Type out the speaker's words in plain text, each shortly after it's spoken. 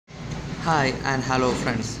Hi and hello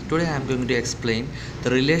friends. Today I am going to explain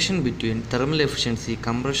the relation between thermal efficiency,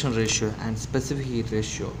 compression ratio and specific heat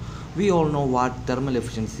ratio. We all know what thermal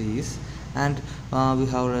efficiency is, and we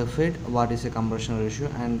have referred what is a compression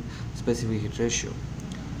ratio and specific heat ratio.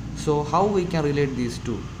 So how we can relate these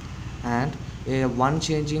two, and one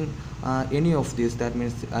change in any of these, that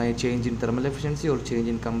means a change in thermal efficiency or change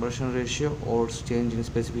in compression ratio or change in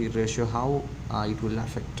specific heat ratio, how it will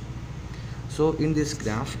affect. So in this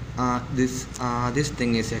graph, this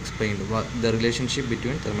thing is explained, what the relationship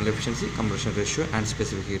between thermal efficiency, compression ratio and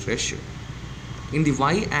specific heat ratio. In the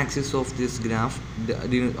y-axis of this graph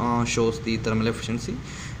shows the thermal efficiency,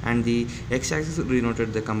 and the x-axis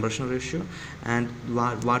denoted the compression ratio, and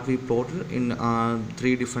what we plotted in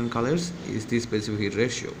three different colors is the specific heat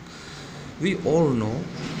ratio. We all know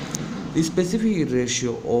the specific heat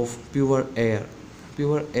ratio of pure air.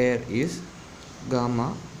 Pure air is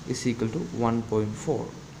gamma is equal to 1.4.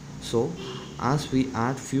 So as we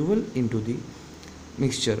add fuel into the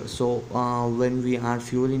mixture, so when we add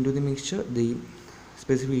fuel into the mixture, the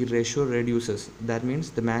specific heat ratio reduces. That means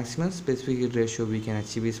the maximum specific heat ratio we can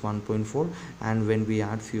achieve is 1.4, and when we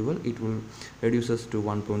add fuel it will reduces to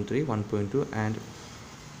 1.3, 1.2,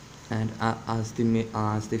 and as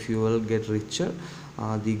the fuel get richer,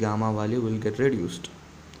 the gamma value will get reduced.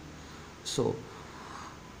 So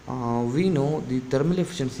we know the thermal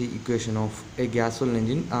efficiency equation of a gasoline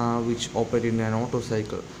engine which operates in an Otto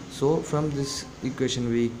cycle. So from this equation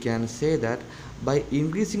we can say that by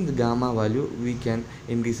increasing the gamma value we can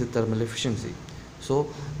increase the thermal efficiency. So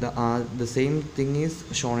the same thing is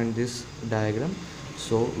shown in this diagram.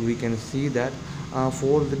 So we can see that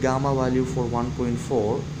for the gamma value for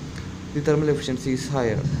 1.4, the thermal efficiency is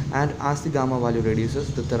higher, and as the gamma value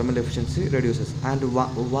reduces, the thermal efficiency reduces. And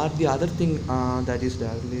what the other thing that is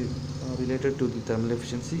directly related to the thermal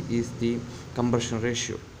efficiency is the compression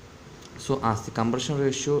ratio. So as the compression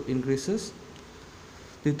ratio increases,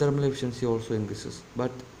 the thermal efficiency also increases,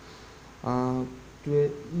 but to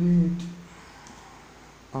a limit,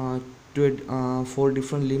 for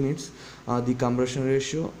different limits, the compression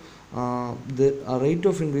ratio, the rate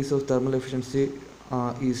of increase of thermal efficiency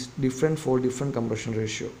is different for different compression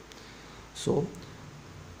ratio. So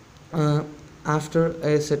after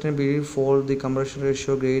a certain period for the compression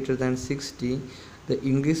ratio greater than 60, the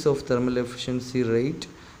increase of thermal efficiency rate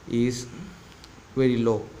is very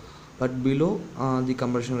low, but below the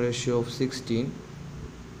compression ratio of 16,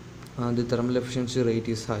 the thermal efficiency rate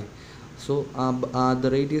is high. So the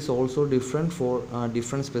rate is also different for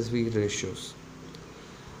different specific ratios.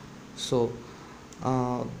 So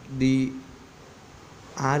the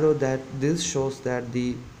arrow that this shows that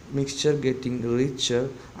the mixture getting richer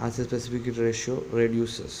as the specific heat ratio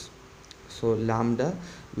reduces. So lambda,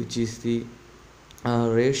 which is the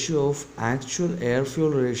ratio of actual air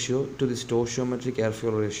fuel ratio to the stoichiometric air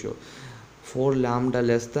fuel ratio. For lambda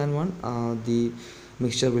less than 1, the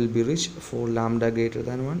mixture will be rich. For lambda greater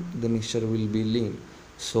than 1, the mixture will be lean.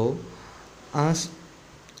 So as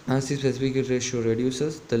the specific heat ratio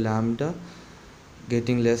reduces, the lambda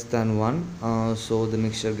getting less than 1, so the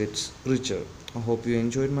mixture gets richer. I hope you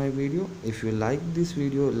enjoyed my video. If you like this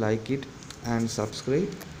video, like it and subscribe,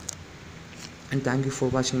 and thank you for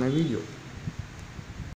watching my video.